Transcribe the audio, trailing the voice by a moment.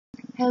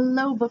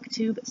Hello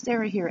BookTube,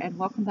 Sarah here, and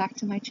welcome back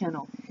to my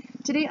channel.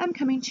 Today I'm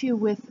coming to you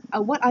with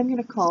what I'm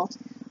going to call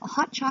a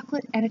hot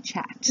chocolate and a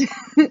chat.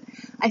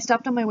 I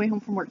stopped on my way home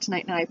from work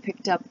tonight and I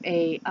picked up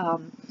a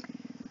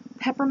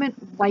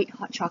peppermint white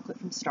hot chocolate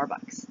from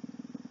Starbucks.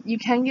 You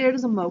can get it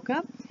as a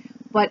mocha,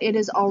 but it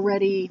is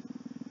already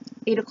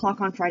 8 o'clock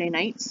on Friday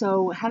night,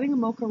 so having a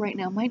mocha right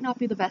now might not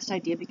be the best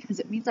idea because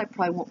it means I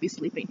probably won't be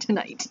sleeping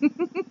tonight.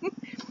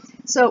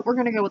 So we're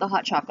going to go with a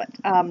hot chocolate.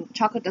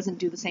 Chocolate doesn't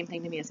do the same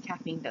thing to me as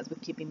caffeine does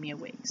with keeping me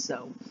awake.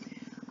 So,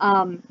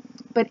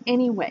 but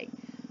anyway,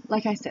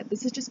 like I said,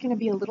 this is just going to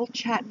be a little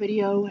chat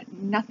video,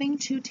 nothing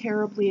too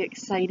terribly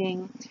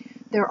exciting.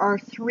 There are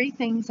 3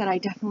 things that I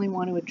definitely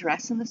want to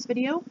address in this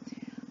video.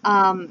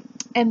 And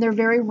they're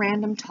very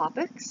random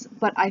topics,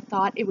 but I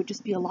thought it would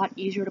just be a lot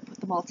easier to put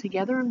them all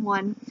together in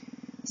one.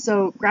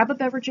 So grab a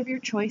beverage of your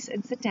choice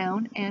and sit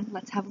down and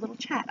let's have a little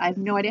chat. I have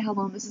no idea how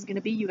long this is going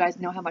to be. You guys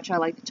know how much I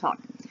like to talk,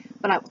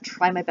 but I will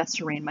try my best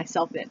to rein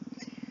myself in.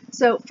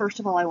 So first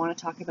of all, I want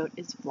to talk about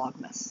is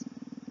Vlogmas.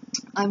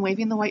 I'm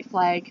waving the white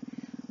flag.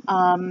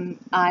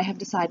 I have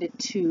decided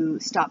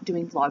to stop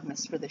doing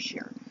Vlogmas for this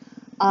year.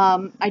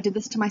 I did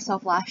this to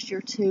myself last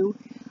year too.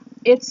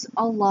 It's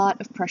a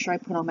lot of pressure I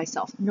put on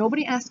myself.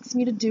 Nobody asks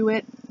me to do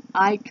it.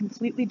 I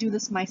completely do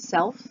this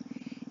myself.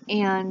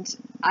 And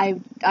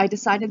I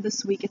decided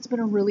this week, it's been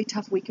a really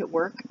tough week at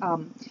work.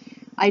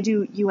 I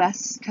do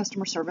US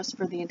customer service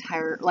for the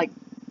entire,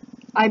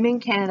 I'm in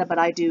Canada, but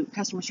I do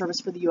customer service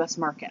for the US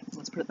market.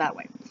 Let's put it that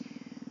way.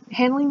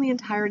 Handling the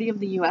entirety of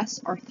the US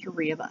are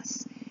 3 of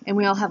us. And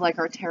we all have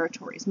our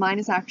territories. Mine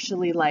is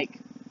actually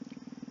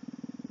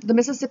the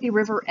Mississippi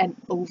River and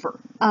over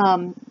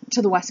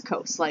to the West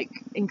Coast,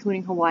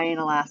 including Hawaii and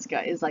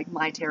Alaska is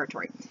my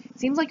territory.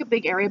 Seems like a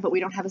big area, but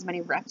we don't have as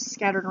many reps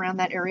scattered around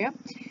that area.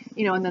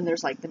 You know, and then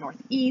there's the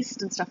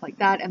Northeast and stuff like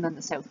that, and then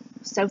the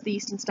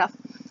Southeast and stuff.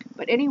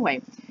 But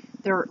anyway,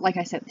 there are, like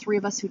I said, 3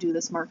 of us who do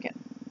this market.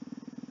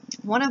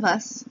 One of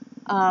us,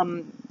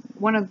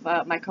 one of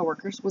my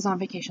coworkers was on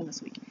vacation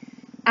this week.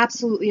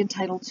 Absolutely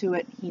entitled to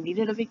it. He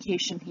needed a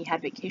vacation. He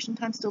had vacation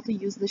time still to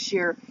use this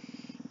year.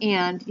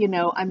 And, you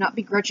know, I'm not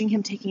begrudging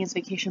him taking his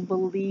vacation,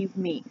 believe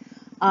me.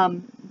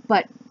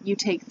 But you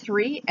take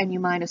 3 and you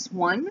minus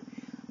 1.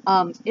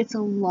 It's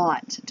a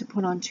lot to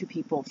put on 2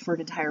 people for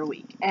an entire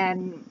week.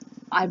 And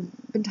I've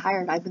been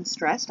tired. I've been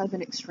stressed. I've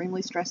been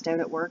extremely stressed out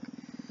at work.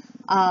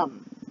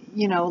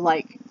 You know,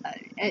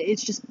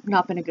 it's just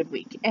not been a good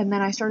week. And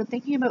then I started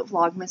thinking about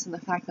Vlogmas and the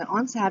fact that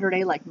on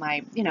Saturday,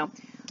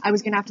 I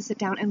was going to have to sit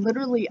down and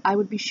literally I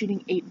would be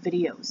shooting 8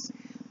 videos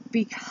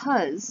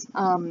because,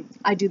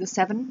 I do the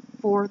 7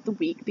 for the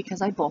week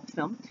because I bulk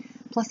film.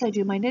 Plus I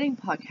do my knitting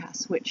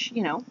podcast, which,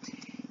 you know,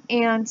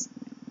 and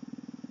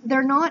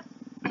they're not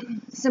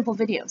simple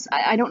videos.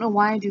 I don't know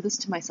why I do this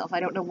to myself.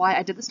 I don't know why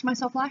I did this to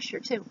myself last year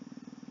too.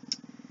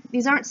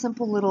 These aren't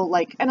simple little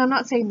and I'm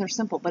not saying they're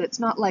simple, but it's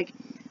not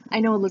I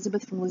know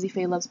Elizabeth from Lizzie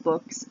Faye Loves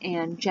Books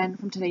and Jen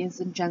from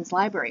Today's in Jen's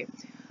Library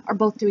are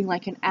both doing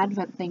an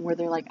Advent thing where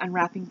they're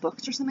unwrapping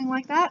books or something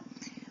like that.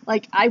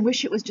 I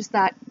wish it was just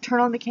that, turn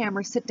on the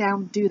camera, sit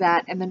down, do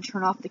that, and then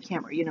turn off the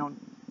camera, you know,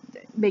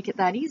 make it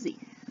that easy.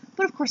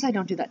 But of course I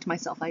don't do that to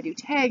myself. I do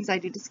tags, I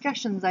do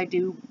discussions, I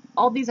do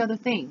all these other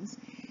things.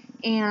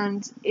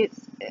 And it's,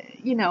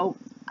 you know,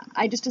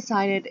 I just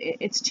decided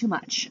it's too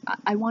much.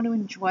 I want to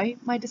enjoy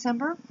my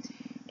December,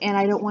 and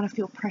I don't want to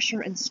feel pressure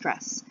and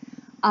stress.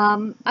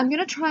 I'm going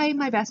to try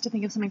my best to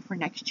think of something for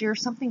next year,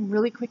 something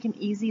really quick and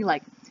easy,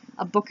 like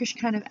a bookish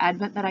kind of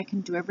Advent that I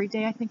can do every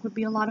day. I think would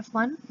be a lot of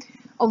fun,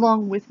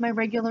 along with my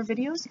regular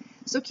videos.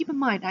 So keep in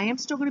mind, I am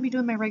still going to be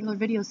doing my regular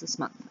videos this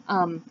month.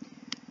 I'm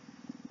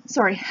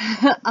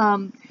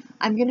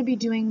going to be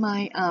doing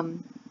my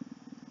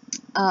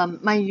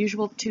my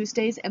usual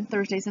Tuesdays and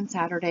Thursdays and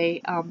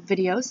Saturday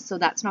videos, so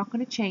that's not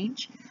going to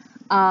change,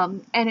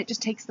 and it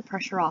just takes the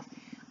pressure off.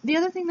 The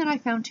other thing that I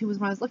found too was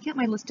when I was looking at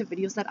my list of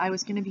videos that I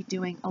was going to be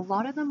doing, a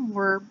lot of them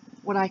were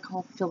what I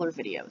call filler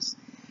videos.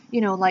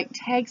 You know,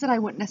 tags that I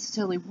wouldn't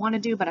necessarily want to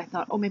do, but I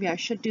thought, oh, maybe I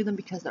should do them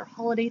because they're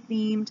holiday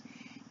themed,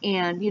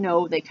 and, you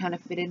know, they kind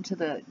of fit into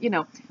the, you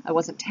know, I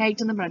wasn't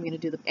tagged in them, but I'm going to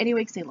do them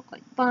anyway because they look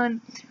like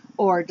fun.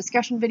 Or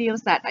discussion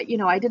videos that, you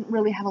know, I didn't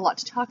really have a lot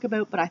to talk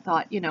about, but I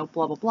thought, you know,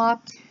 blah, blah, blah.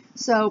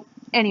 So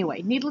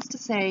anyway, needless to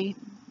say,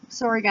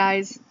 sorry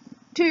guys,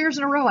 2 years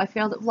in a row I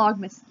failed at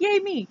Vlogmas. Yay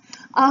me!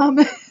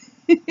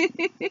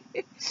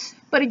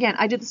 But again,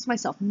 I did this to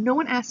myself. No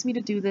one asked me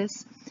to do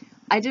this.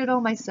 I did it all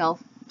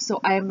myself,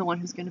 so I am the one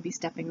who's going to be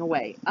stepping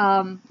away.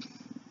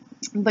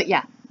 But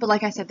yeah, but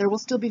like I said, there will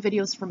still be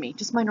videos for me,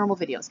 just my normal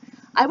videos.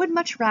 I would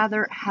much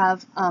rather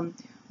have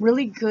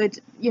really good,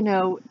 you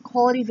know,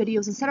 quality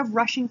videos instead of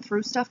rushing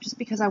through stuff just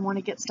because I want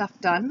to get stuff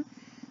done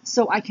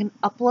so I can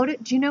upload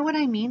it. Do you know what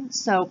I mean?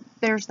 So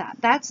there's that.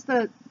 That's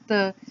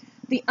the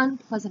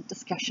unpleasant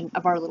discussion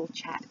of our little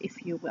chat,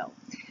 if you will.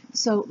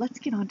 So let's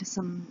get on to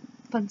some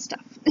fun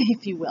stuff,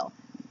 if you will.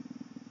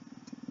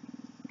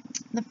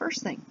 The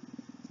first thing,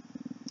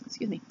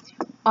 excuse me,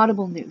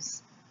 Audible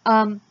news.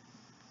 I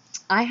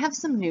have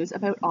some news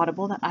about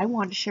Audible that I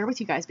wanted to share with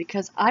you guys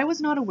because I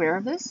was not aware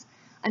of this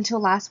until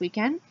last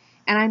weekend.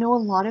 And I know a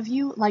lot of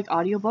you like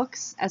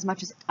audiobooks as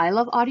much as I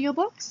love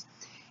audiobooks.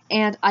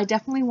 And I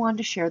definitely wanted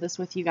to share this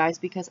with you guys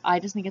because I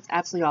just think it's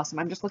absolutely awesome.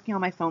 I'm just looking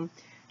on my phone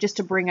just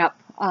to bring up,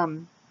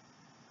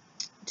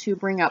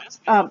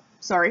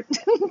 sorry,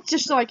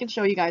 just so I can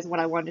show you guys what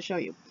I wanted to show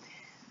you.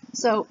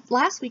 So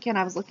last weekend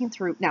I was looking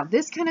through, now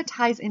this kind of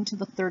ties into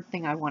the third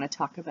thing I want to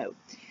talk about,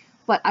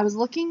 but I was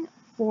looking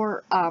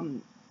for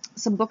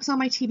some books on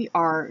my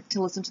TBR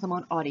to listen to them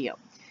on audio.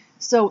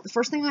 So the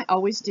first thing I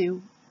always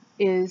do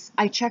is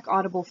I check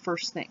Audible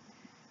first thing,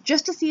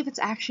 just to see if it's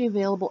actually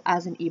available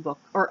as an ebook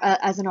or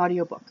as an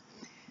audiobook.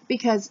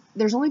 Because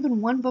there's only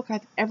been one book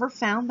I've ever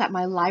found that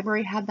my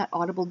library had that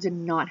Audible did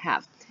not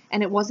have.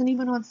 And it wasn't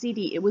even on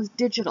CD, it was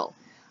digital,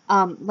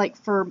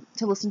 like to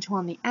listen to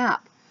on the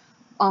app,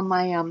 on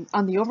my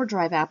on the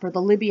Overdrive app or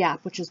the Libby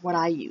app, which is what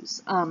I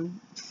use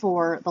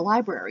for the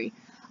library.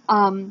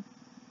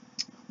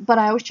 But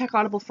I always check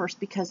Audible first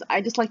because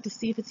I just like to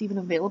see if it's even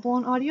available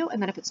on audio,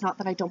 and then if it's not,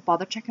 then I don't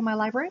bother checking my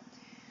library.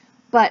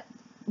 But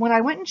when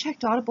I went and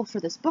checked Audible for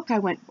this book, I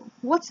went,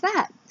 what's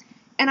that?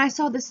 And I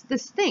saw this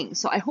thing,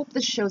 so I hope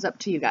this shows up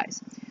to you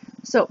guys.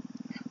 So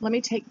let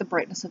me take the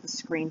brightness of the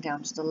screen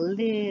down just a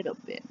little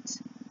bit.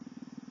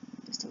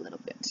 Just a little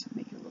bit,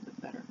 make it a little bit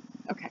better.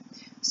 Okay,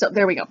 so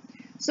there we go.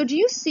 So do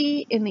you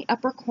see in the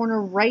upper corner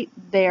right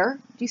there,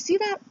 do you see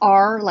that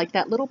R, like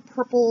that little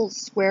purple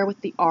square with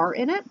the R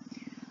in it?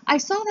 I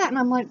saw that and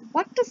I'm like,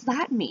 what does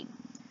that mean?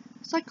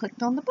 So I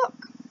clicked on the book.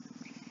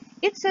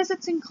 It says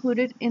it's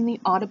included in the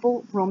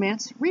Audible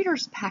Romance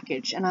Readers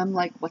Package, and I'm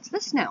like, what's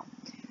this now?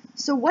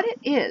 So what it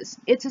is,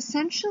 it's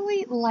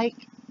essentially like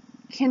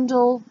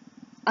Kindle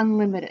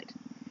Unlimited.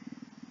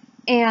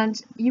 And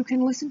you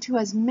can listen to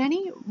as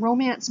many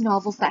romance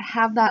novels that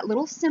have that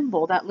little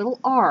symbol, that little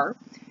R.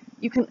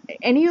 You can,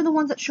 any of the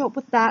ones that show up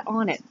with that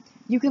on it,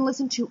 you can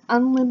listen to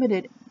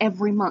unlimited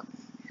every month.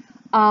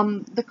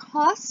 The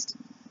cost,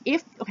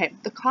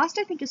 the cost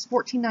I think is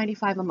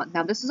 $14.95 a month.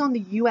 Now this is on the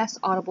US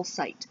Audible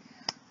site.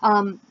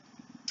 I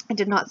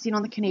did not see it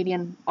on the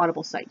Canadian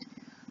Audible site.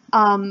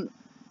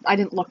 I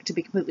didn't look, to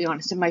be completely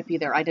honest. It might be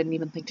there. I didn't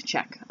even think to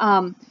check.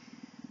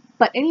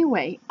 But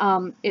anyway,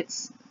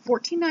 it's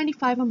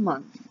 $14.95 a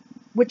month,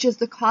 which is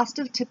the cost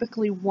of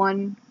typically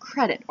one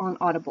credit on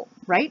Audible,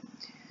 right?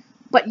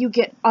 But you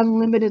get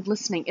unlimited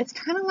listening. It's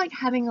kind of like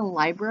having a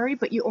library,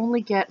 but you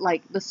only get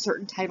like the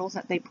certain titles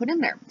that they put in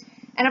there.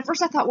 And at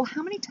first I thought, well,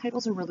 how many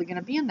titles are really going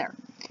to be in there?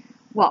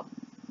 Well,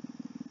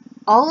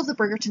 all of the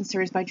Bridgerton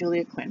series by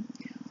Julia Quinn,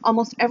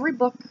 almost every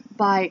book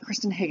by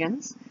Kristen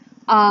Higgins,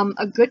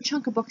 a good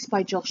chunk of books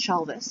by Jill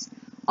Shalvis,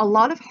 a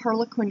lot of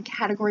Harlequin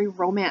category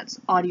romance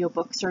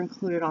audiobooks are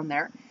included on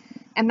there.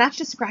 And that's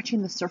just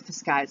scratching the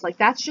surface, guys. Like,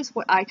 that's just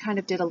what I kind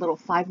of did a little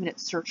 5-minute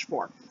search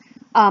for.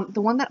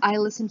 The one that I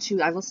listened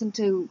to,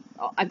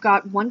 I've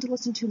got one to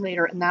listen to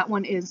later, and that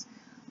one is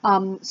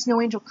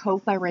Snow Angel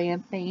Cove by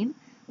Rayanne Thane,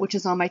 which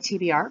is on my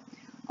TBR,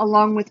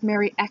 along with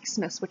Merry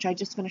Xmas, which I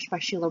just finished by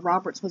Sheila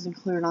Roberts, was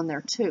included on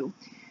there too.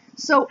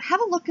 So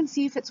have a look and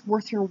see if it's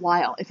worth your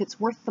while, if it's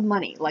worth the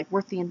money, like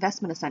worth the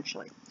investment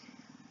essentially.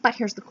 But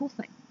here's the cool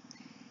thing.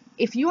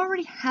 If you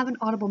already have an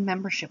Audible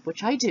membership,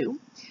 which I do,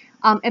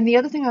 and the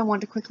other thing I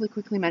want to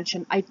quickly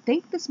mention, I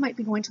think this might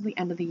be going to the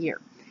end of the year.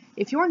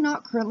 If you are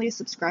not currently a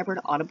subscriber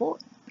to Audible,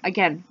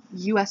 again,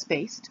 US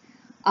based,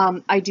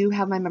 I do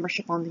have my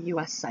membership on the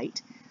US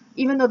site,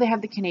 even though they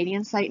have the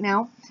Canadian site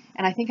now.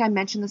 And I think I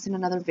mentioned this in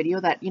another video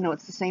that, you know,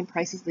 it's the same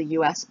price as the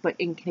US, but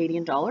in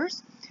Canadian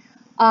dollars.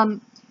 I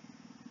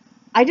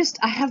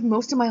have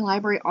most of my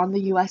library on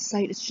the US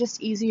site. It's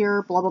just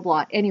easier, blah, blah,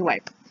 blah.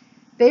 Anyway,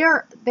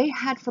 they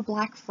had for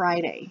Black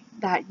Friday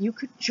that you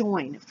could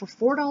join for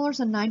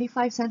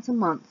 $4.95 a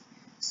month.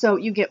 So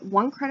you get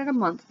 1 credit a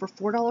month for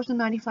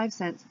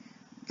 $4.95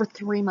 for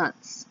 3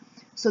 months.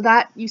 So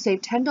that you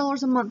save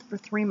 $10 a month for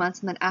 3 months,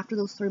 and then after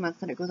those 3 months,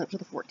 then it goes up to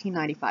the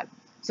 $14.95.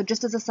 So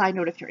just as a side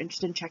note, if you're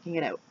interested in checking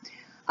it out.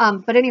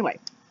 But anyway,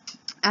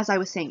 as I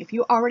was saying, if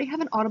you already have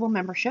an Audible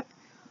membership,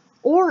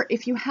 or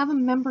if you have a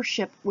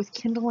membership with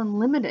Kindle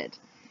Unlimited,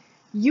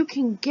 you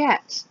can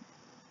get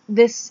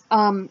this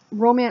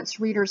Romance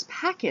Readers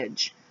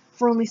Package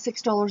for only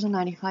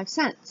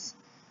 $6.95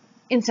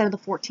 instead of the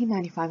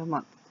 $14.95 a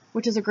month,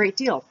 which is a great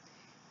deal.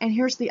 And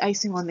here's the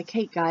icing on the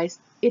cake, guys.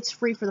 It's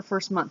free for the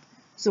first month.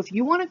 So if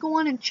you want to go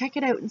on and check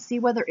it out and see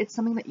whether it's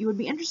something that you would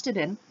be interested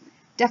in,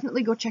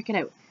 definitely go check it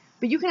out.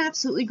 But you can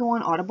absolutely go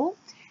on Audible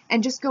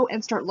and just go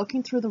and start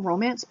looking through the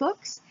romance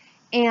books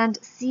and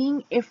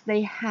seeing if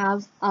they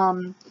have,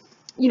 you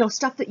know,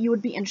 stuff that you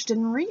would be interested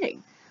in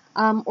reading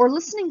or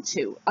listening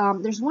to.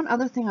 There's one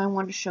other thing I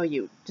wanted to show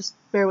you. Just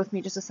bear with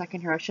me just a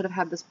second here. I should have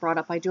had this brought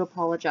up. I do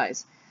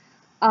apologize.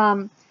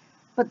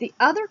 But the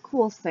other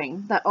cool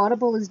thing that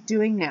Audible is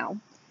doing now,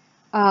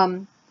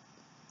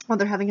 well,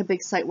 they're having a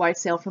big site-wide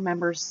sale for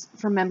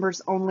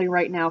members only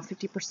right now,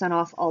 50%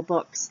 off all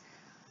books.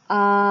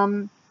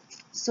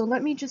 So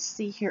let me just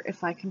see here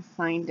if I can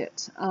find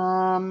it.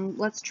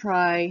 Let's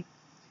try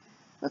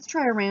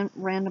a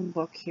random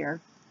book here.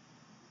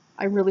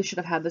 I really should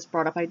have had this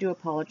brought up. I do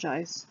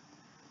apologize.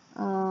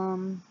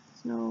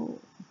 Snow.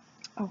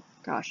 Oh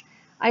gosh,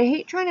 I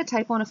hate trying to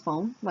type on a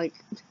phone, like,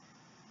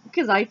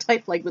 because I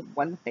type like with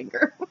one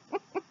finger.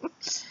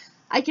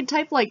 I can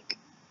type like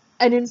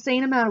an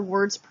insane amount of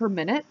words per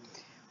minute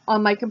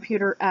on my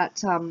computer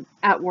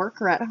at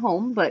work or at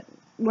home, but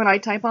when I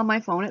type on my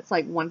phone, it's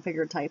like one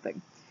finger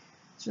typing.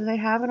 So they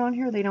have it on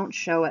here, they don't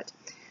show it.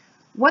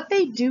 What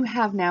they do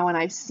have now, and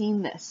I've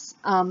seen this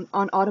on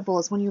Audible,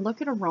 is when you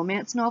look at a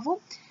romance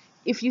novel,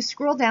 if you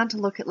scroll down to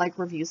look at like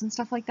reviews and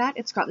stuff like that,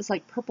 it's got this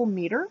like purple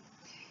meter,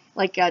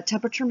 like a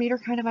temperature meter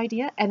kind of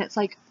idea, and it's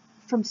like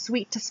from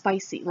sweet to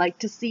spicy, like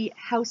to see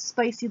how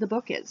spicy the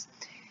book is.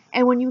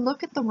 And when you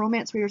look at the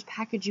Romance Readers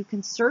package, you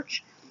can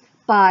search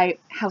by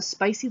how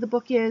spicy the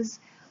book is,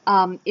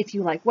 if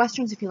you like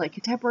westerns, if you like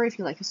contemporary, if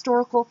you like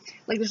historical,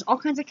 like there's all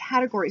kinds of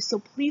categories. So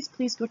please,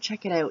 please go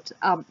check it out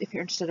if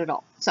you're interested at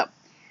all. So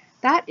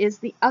that is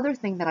the other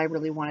thing that I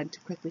really wanted to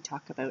quickly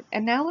talk about.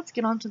 And now let's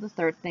get on to the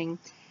third thing,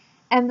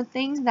 and the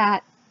thing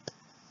that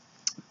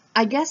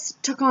I guess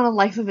took on a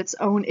life of its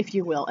own, if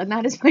you will, and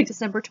that is my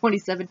December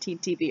 2017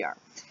 TBR.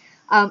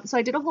 So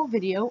I did a whole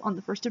video on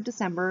the 1st of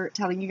December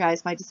telling you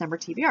guys my December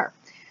TBR,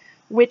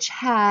 which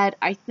had,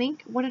 I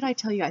think, what did I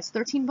tell you guys,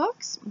 13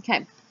 books?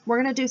 Okay,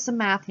 we're going to do some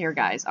math here,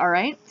 guys, all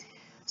right?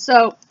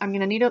 So I'm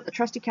going to need out the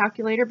trusty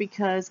calculator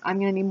because I'm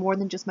going to need more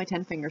than just my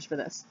 10 fingers for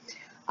this.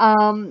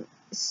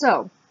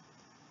 So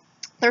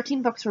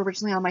 13 books were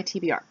originally on my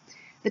TBR.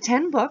 The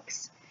 10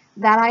 books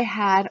that I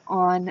had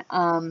on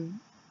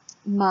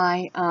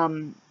my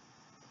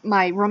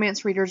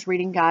Romance Readers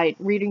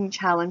reading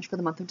challenge for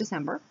the month of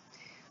December,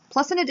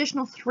 plus an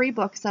additional 3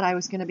 books that I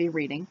was going to be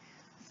reading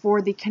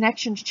for the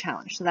Connections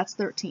Challenge, so that's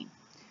 13.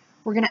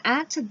 We're going to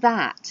add to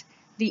that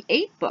the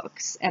 8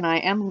 books, and I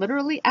am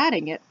literally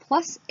adding it,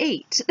 plus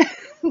 8,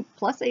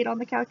 plus 8 on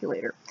the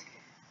calculator.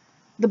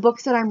 The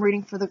books that I'm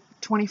reading for the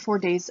 24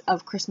 Days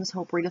of Christmas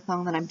Hope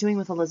Readathon that I'm doing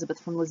with Elizabeth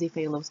from Lizzie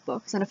Fay Loves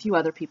Books, and a few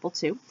other people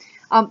too.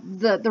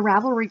 The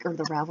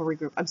Ravelry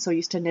group, I'm so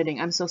used to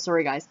knitting, I'm so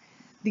sorry guys.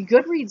 The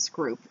Goodreads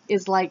group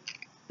is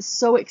like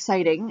so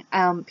exciting.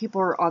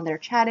 People are on there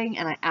chatting,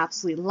 and I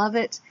absolutely love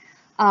it.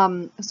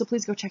 So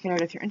please go check it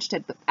out if you're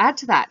interested. But add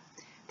to that.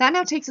 That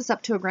now takes us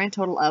up to a grand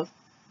total of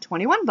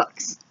 21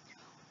 books.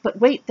 But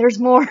wait, there's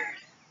more.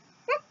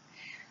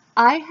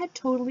 I had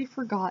totally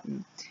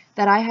forgotten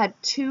that I had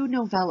 2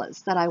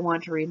 novellas that I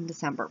wanted to read in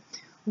December.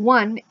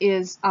 One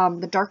is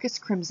The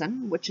Darkest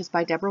Crimson, which is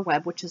by Deborah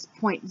Webb, which is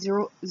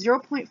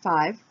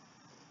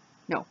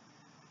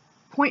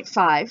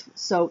 0.5,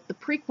 so the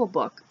prequel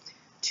book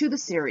to the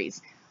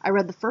series. I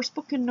read the first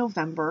book in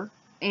November,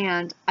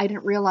 and I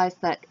didn't realize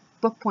that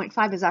book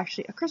 0.5 is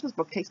actually a Christmas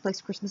book, takes place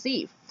Christmas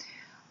Eve.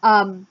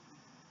 And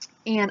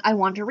I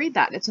wanted to read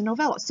that. It's a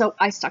novella. So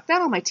I stuck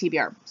that on my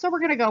TBR. So we're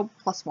going to go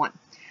 +1.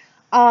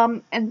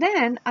 And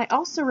then I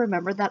also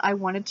remembered that I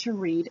wanted to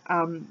read,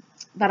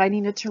 that I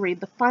needed to read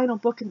the final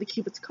book in the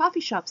Cupid's Coffee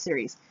Shop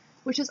series,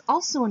 which is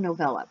also a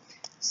novella.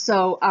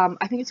 So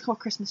I think it's called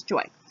Christmas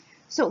Joy.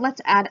 So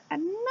let's add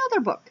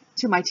another book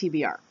to my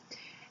TBR.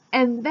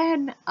 And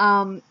then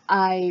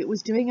I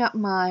was doing up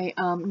my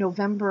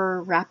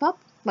November wrap-up,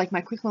 like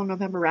my quick little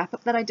November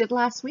wrap-up that I did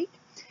last week.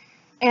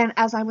 And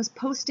as I was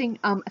posting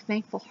A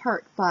Thankful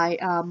Heart by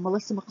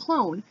Melissa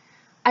McClone,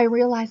 I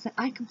realized that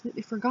I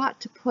completely forgot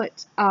to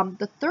put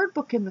the 3rd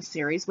book in the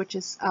series, which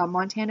is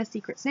Montana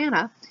Secret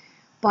Santa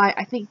by,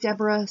 I think,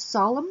 Deborah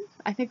Solom,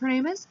 I think her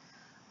name is.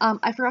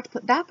 I forgot to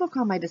put that book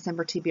on my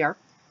December TBR.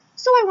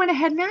 So I went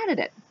ahead and added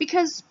it,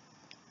 because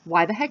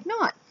why the heck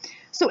not?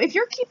 So if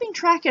you're keeping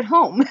track at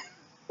home,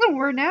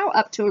 we're now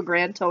up to a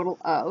grand total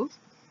of,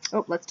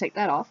 oh, let's take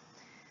that off,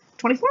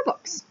 24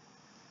 books.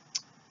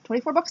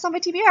 24 books on my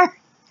TBR.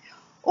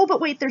 Oh,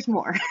 but wait, there's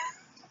more.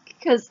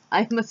 Because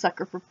I'm a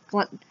sucker for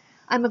glutton.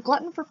 I'm a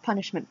glutton for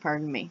punishment,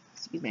 pardon me.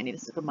 Excuse me, I need a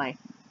sip of my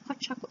hot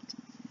chocolate.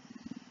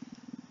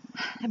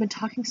 I've been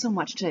talking so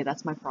much today,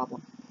 that's my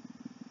problem.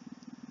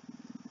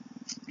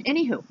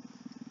 Anywho,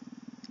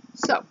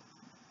 so,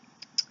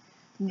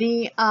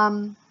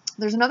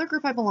 there's another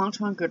group I belong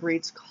to on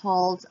Goodreads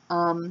called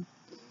A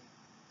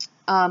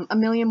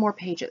Million More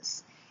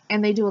Pages,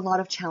 and they do a lot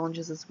of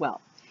challenges as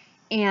well.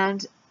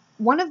 And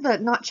one of the,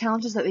 not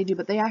challenges that they do,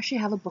 but they actually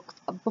have a book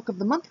of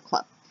the month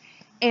club.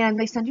 And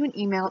they send you an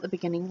email at the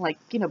beginning, like,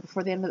 you know,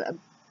 before the end of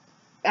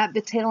at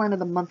the tail end of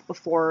the month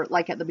before,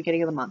 like at the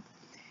beginning of the month,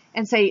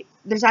 and say,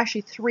 there's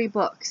actually 3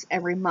 books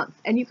every month.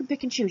 And you can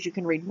pick and choose. You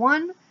can read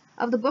 1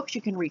 of the books,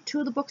 you can read 2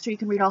 of the books, or you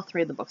can read all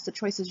 3 of the books. The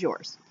choice is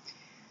yours.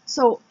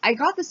 So I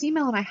got this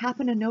email, and I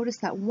happened to notice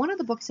that one of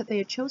the books that they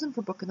had chosen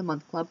for Book of the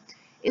Month Club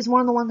is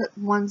one of the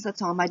ones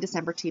that's on my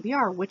December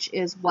TBR, which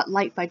is What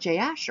Light by Jay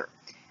Asher.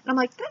 And I'm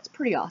like, that's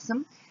pretty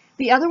awesome.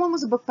 The other one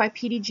was a book by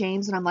P.D.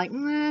 James, and I'm like,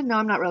 no,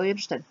 I'm not really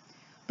interested.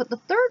 But the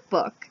 3rd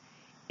book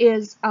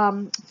is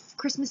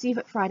Christmas Eve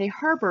at Friday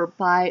Harbor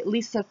by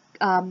Lisa,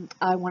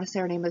 I want to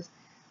say her name is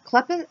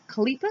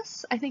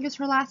Kalipis, I think is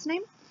her last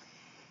name.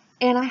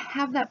 And I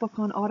have that book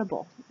on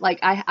Audible. Like,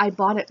 I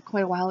bought it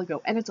quite a while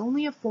ago, and it's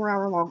only a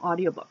 4-hour long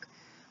audiobook,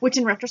 which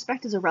in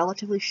retrospect is a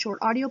relatively short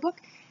audiobook.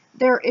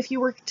 if you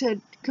were to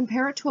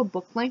compare it to a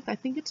book length, I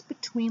think it's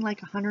between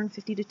like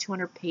 150 to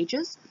 200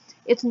 pages.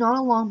 It's not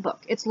a long book.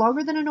 It's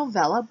longer than a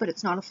novella, but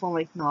it's not a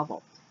full-length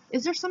novel.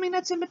 Is there something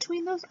that's in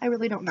between those? I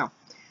really don't know.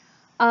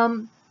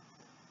 A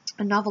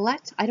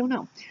novelette? I don't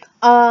know.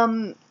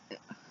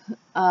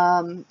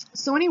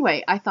 So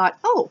anyway, I thought,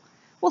 oh,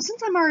 well,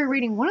 since I'm already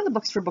reading one of the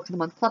books for Book of the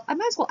Month Club, I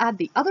might as well add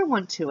the other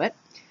one to it.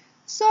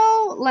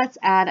 So let's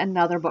add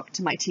another book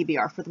to my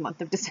TBR for the month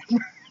of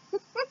December.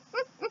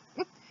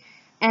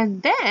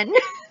 And then,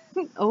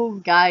 oh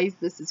guys,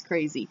 this is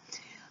crazy.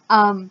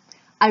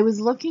 I was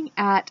looking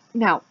at,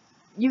 now,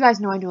 you guys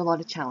know I do a lot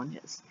of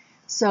challenges.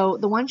 So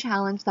the one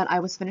challenge that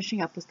I was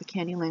finishing up was the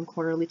Candyland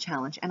Quarterly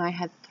Challenge, and I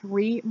had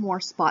 3 more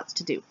spots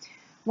to do.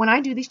 When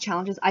I do these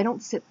challenges, I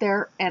don't sit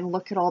there and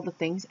look at all the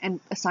things and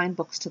assign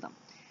books to them.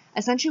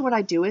 Essentially what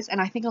I do is,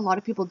 and I think a lot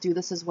of people do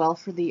this as well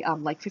for the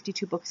like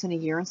 52 books in a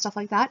year and stuff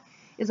like that,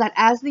 is that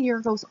as the year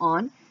goes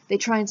on, they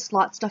try and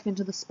slot stuff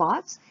into the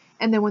spots,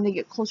 and then when they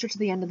get closer to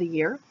the end of the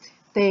year,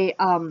 they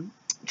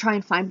try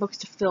and find books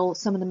to fill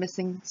some of the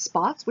missing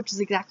spots, which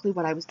is exactly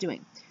what I was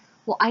doing.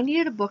 Well, I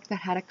needed a book that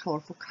had a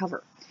colorful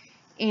cover.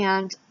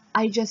 And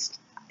I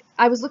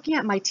was looking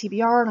at my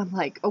TBR and I'm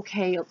like,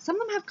 okay, some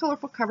of them have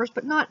colorful covers,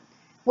 but not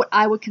what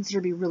I would consider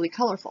to be really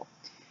colorful.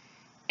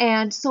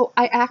 And so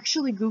I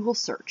actually Google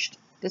searched.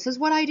 This is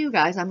what I do,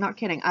 guys. I'm not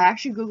kidding. I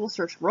actually Google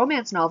searched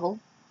romance novel,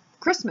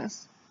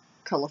 Christmas,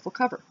 colorful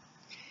cover.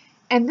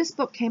 And this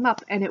book came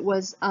up, and it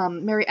was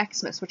Merry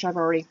Xmas, which I've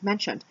already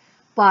mentioned,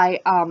 by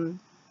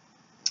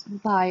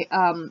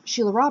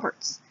Sheila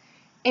Roberts.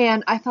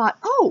 And I thought,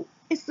 oh,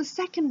 it's the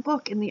second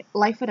book in the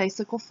Life at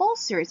Icicle Falls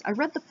series. I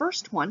read the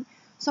first one,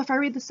 so if I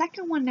read the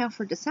second one now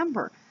for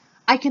December,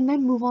 I can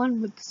then move on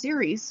with the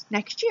series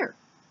next year.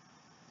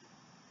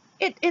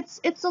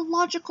 It's a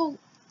logical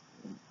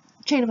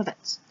chain of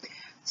events.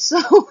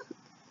 So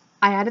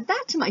I added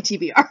that to my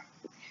TBR,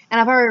 and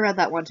I've already read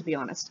that one, to be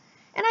honest.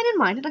 And I didn't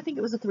mind it. I think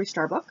it was a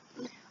 3-star book,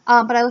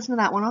 but I listened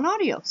to that one on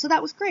audio, so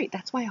that was great.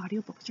 That's why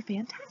audiobooks are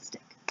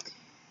fantastic.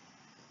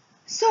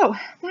 So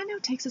that now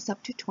takes us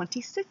up to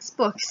 26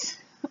 books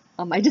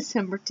on my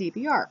December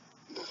TBR.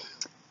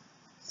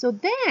 So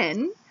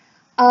then,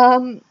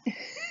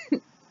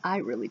 I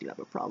really do have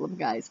a problem,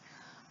 guys.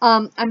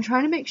 I'm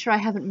trying to make sure I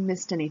haven't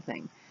missed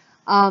anything.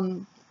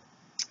 I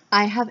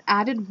have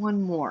added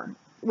one more,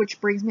 which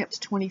brings me up to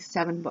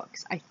 27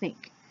 books, I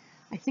think.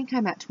 I think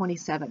I'm at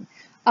 27.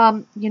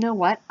 You know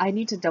what? I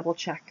need to double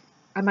check.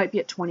 I might be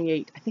at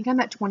 28. I think I'm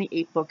at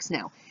 28 books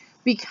now.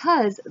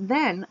 Because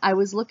then I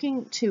was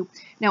looking to,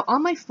 now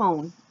on my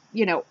phone,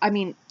 you know, I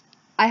mean,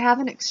 I have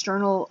an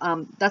external,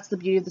 that's the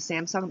beauty of the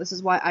Samsung. This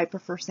is why I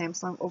prefer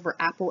Samsung over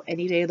Apple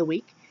any day of the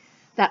week,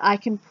 that I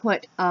can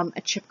put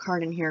a chip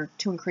card in here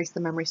to increase the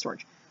memory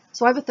storage.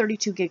 So I have a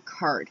 32 gig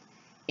card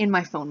in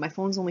my phone. My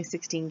phone's only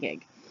 16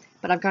 gig,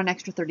 but I've got an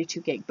extra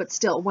 32 gig. But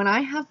still, when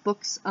I have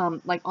books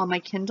like on my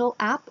Kindle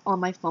app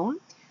on my phone,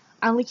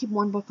 I only keep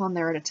one book on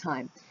there at a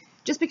time.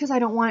 Just because I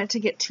don't want it to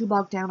get too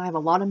bogged down. I have a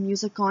lot of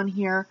music on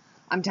here.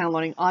 I'm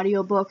downloading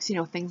audiobooks, you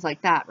know, things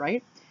like that,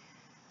 right?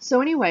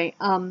 So anyway,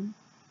 I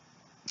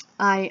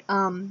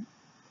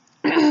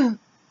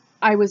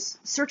was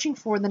searching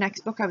for the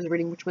next book I was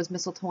reading, which was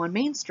Mistletoe on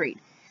Main Street.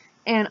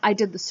 And I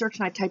did the search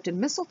and I typed in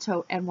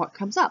mistletoe, and what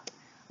comes up?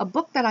 A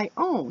book that I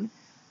own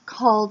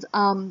called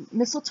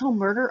Mistletoe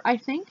Murder, I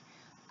think.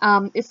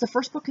 It's the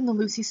first book in the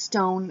Lucy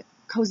Stone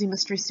Cozy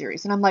Mystery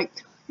series. And I'm like,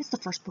 it's the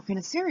first book in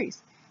a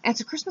series. And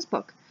it's a Christmas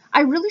book.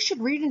 I really should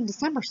read it in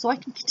December so I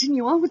can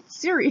continue on with the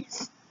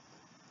series.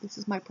 This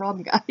is my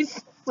problem,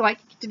 guys. So I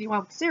can continue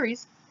on with the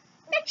series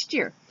next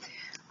year.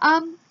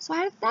 So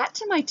I added that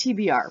to my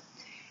TBR.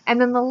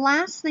 And then the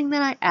last thing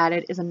that I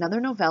added is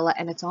another novella,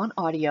 and it's on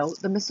audio.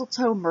 The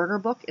Mistletoe Murder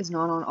book is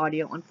not on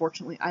audio,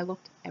 unfortunately. I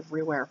looked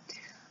everywhere.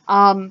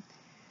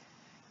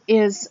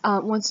 Is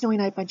One Snowy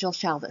Night by Jill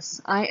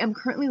Shalvis. I am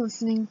currently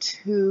listening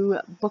to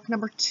book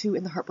number 2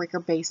 in the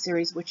Heartbreaker Bay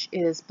series, which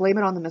is Blame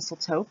It on the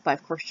Mistletoe by,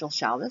 of course, Jill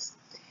Shalvis.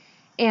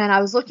 And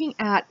I was looking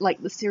at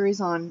like the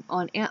series on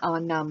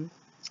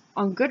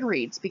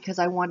Goodreads because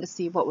I wanted to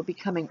see what would be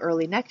coming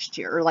early next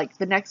year, or like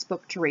the next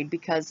book to read,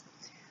 because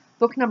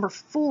book number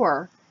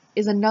 4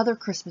 is another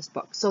Christmas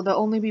book. So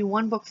there'll only be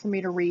one book for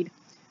me to read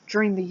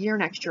during the year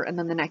next year, and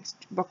then the next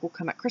book will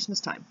come at Christmas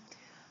time.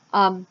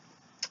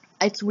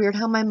 It's weird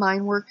how my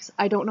mind works.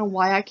 I don't know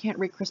why I can't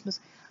read Christmas.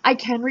 I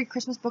can read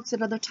Christmas books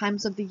at other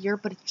times of the year,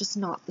 but it's just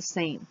not the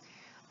same.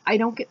 I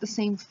don't get the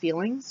same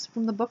feelings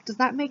from the book. Does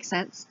that make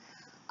sense?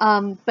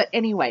 But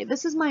anyway,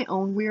 this is my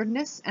own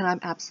weirdness, and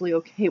I'm absolutely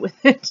okay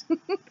with it.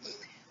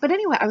 But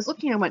anyway, I was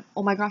looking and I went,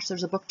 oh my gosh,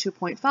 there's a book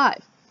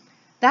 2.5.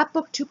 That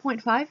book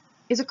 2.5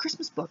 is a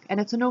Christmas book,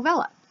 and it's a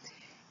novella.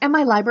 And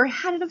my library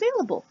had it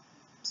available.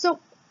 So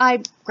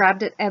I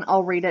grabbed it, and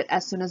I'll read it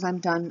as soon as I'm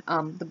done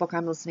the book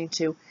I'm listening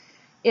to.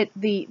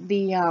 The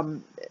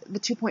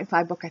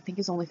 2.5 book, I think,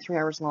 is only 3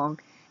 hours long.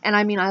 And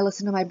I mean, I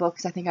listen to my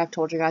books, I think I've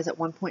told you guys, at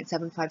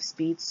 1.75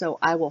 speed, so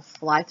I will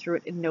fly through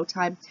it in no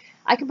time.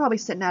 I can probably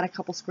sit and add a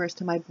couple squares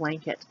to my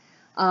blanket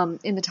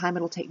in the time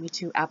it'll take me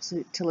to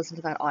listen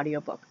to that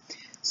audiobook.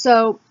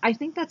 So I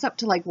think that's up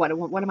to like, what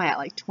am I at,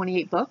 like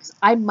 28 books?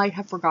 I might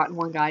have forgotten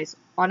one, guys.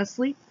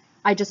 Honestly,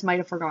 I just might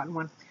have forgotten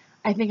one.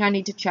 I think I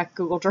need to check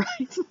Google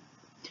Drive.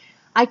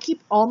 I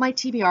keep all my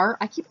TBR,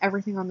 I keep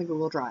everything on the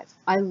Google Drive.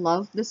 I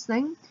love this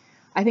thing.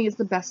 I think it's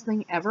the best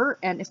thing ever,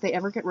 and if they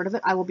ever get rid of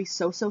it, I will be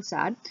so, so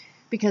sad,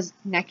 because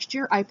next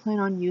year I plan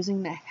on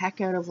using the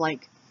heck out of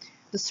like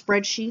the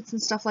spreadsheets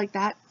and stuff like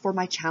that for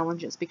my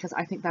challenges, because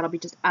I think that'll be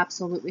just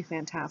absolutely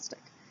fantastic.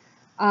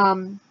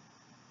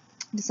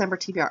 December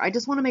TBR. I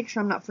just want to make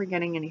sure I'm not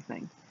forgetting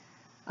anything.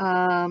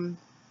 That's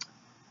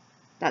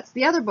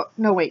the other book.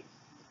 No, wait.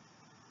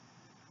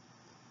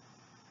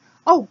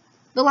 Oh,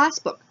 the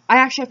last book. I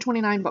actually have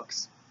 29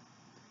 books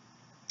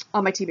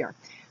on my TBR,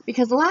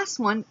 because the last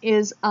one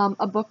is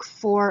a book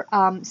for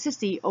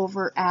Sissy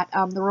over at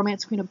the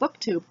Romance Queen of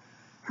BookTube,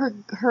 her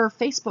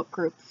Facebook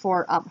group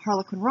for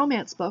Harlequin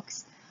romance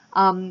books,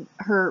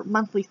 her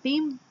monthly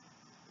theme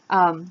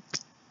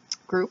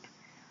group.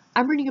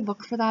 I'm reading a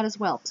book for that as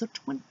well. So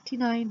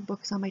 29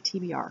 books on my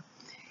TBR.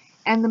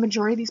 And the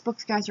majority of these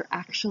books, guys, are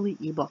actually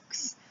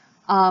ebooks.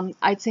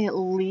 I'd say at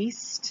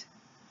least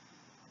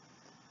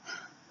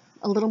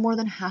a little more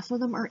than half of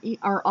them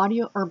are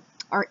audio or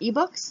are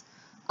ebooks.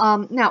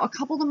 Now, a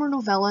couple of them are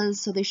novellas,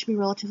 so they should be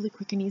relatively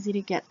quick and easy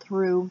to get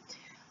through,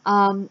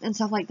 and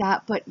stuff like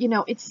that. But, you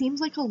know, it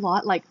seems like a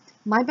lot. Like,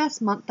 my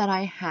best month that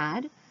I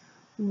had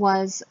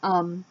was,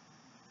 I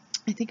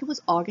think it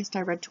was August.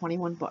 I read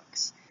 21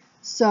 books.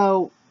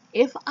 So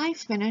if I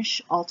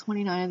finish all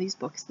 29 of these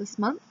books this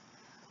month,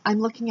 I'm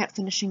looking at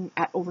finishing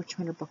at over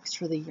 200 books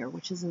for the year,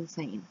 which is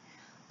insane.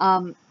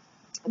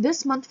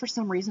 This month, for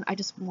some reason, I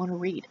just want to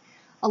read.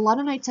 A lot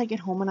of nights I get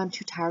home and I'm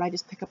too tired, I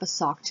just pick up a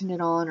sock to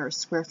knit on or a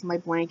square for my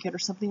blanket or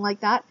something like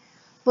that.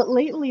 But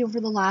lately,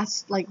 over the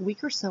last like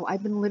week or so,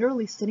 I've been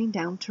literally sitting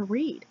down to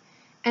read.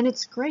 And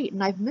it's great,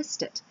 and I've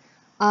missed it.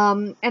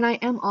 And I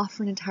am off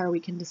for an entire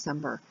week in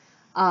December.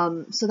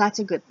 So that's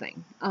a good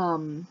thing.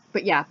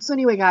 But yeah, so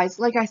anyway, guys,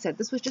 like I said,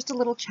 this was just a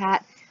little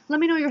chat. Let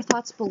me know your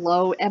thoughts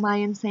below. Am I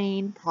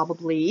insane?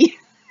 Probably.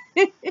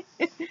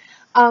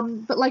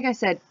 But like I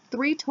said,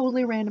 3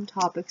 totally random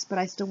topics, but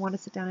I still want to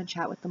sit down and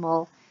chat with them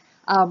all,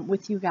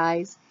 with you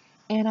guys.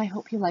 And I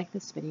hope you like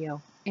this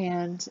video.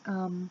 And,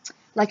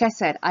 like I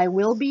said, I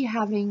will be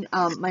having,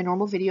 my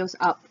normal videos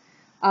up,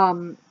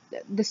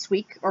 this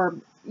week, or,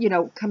 you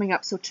know, coming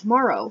up. So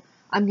tomorrow,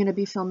 I'm going to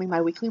be filming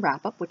my weekly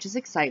wrap-up, which is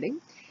exciting.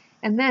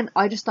 And then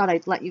I just thought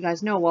I'd let you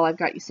guys know while I've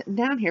got you sitting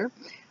down here.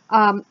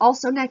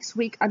 Also next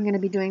week, I'm going to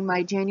be doing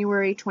my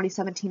January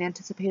 2017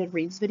 anticipated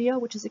reads video,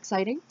 which is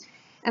exciting.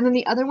 And then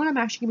the other one I'm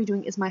actually going to be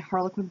doing is my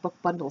Harlequin book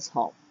bundles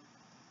haul.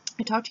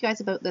 I talked to you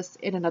guys about this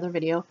in another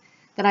video,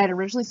 that I had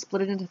originally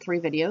split it into 3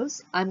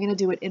 videos. I'm going to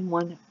do it in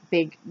one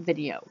big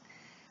video,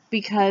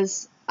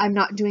 because I'm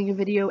not doing a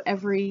video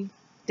every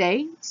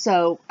day,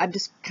 so I'm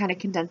just kind of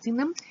condensing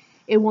them.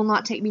 It will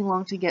not take me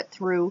long to get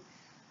through.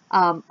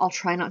 I'll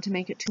try not to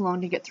make it too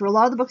long to get through. A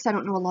lot of the books I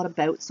don't know a lot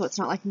about, so it's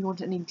not like I'm going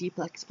to any deep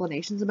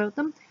explanations about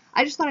them.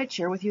 I just thought I'd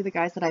share with you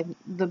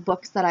the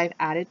books that I've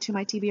added to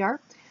my TBR.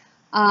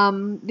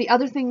 The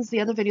other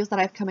videos that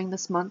I have coming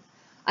this month,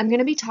 I'm going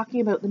to be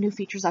talking about the new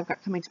features I've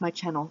got coming to my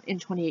channel in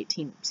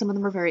 2018. Some of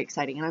them are very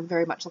exciting, and I'm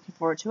very much looking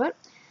forward to it.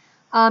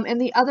 And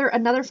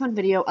another fun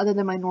video, other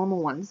than my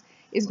normal ones,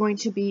 is going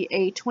to be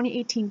a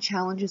 2018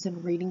 challenges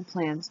and reading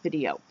plans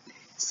video.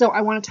 So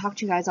I want to talk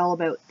to you guys all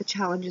about the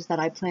challenges that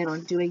I plan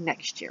on doing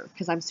next year,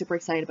 because I'm super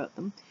excited about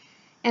them.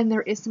 And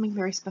there is something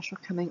very special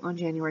coming on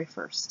January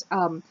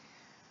 1st.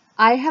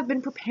 I have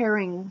been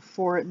preparing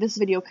for this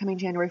video coming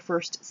January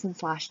 1st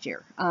since last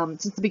year,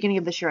 since the beginning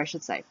of this year, I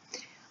should say.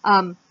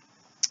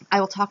 I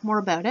will talk more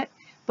about it,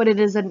 but it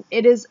is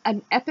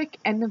an epic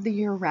end of the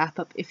year wrap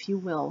up, if you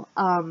will.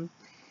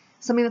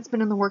 Something that's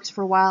been in the works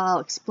for a while. I'll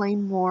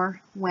explain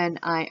more when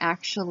I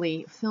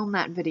actually film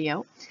that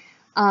video.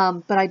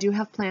 But I do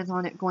have plans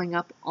on it going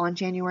up on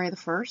January the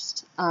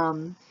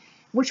 1st,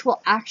 which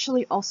will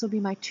actually also be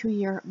my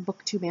 2-year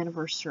BookTube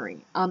anniversary.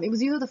 It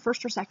was either the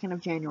 1st or 2nd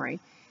of January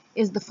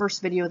is the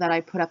first video that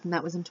I put up, and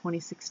that was in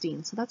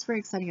 2016. So that's very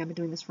exciting. I've been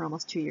doing this for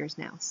almost 2 years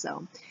now.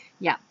 So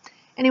yeah.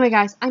 Anyway,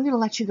 guys, I'm going to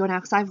let you go now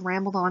because I've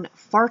rambled on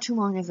far too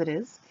long as it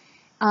is.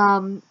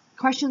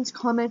 Questions,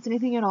 comments,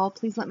 anything at all,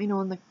 please let me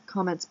know in the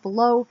comments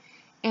below,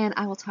 and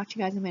I will talk to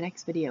you guys in my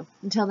next video.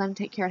 Until then,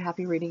 take care and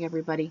happy reading,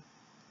 everybody.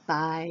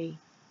 Bye.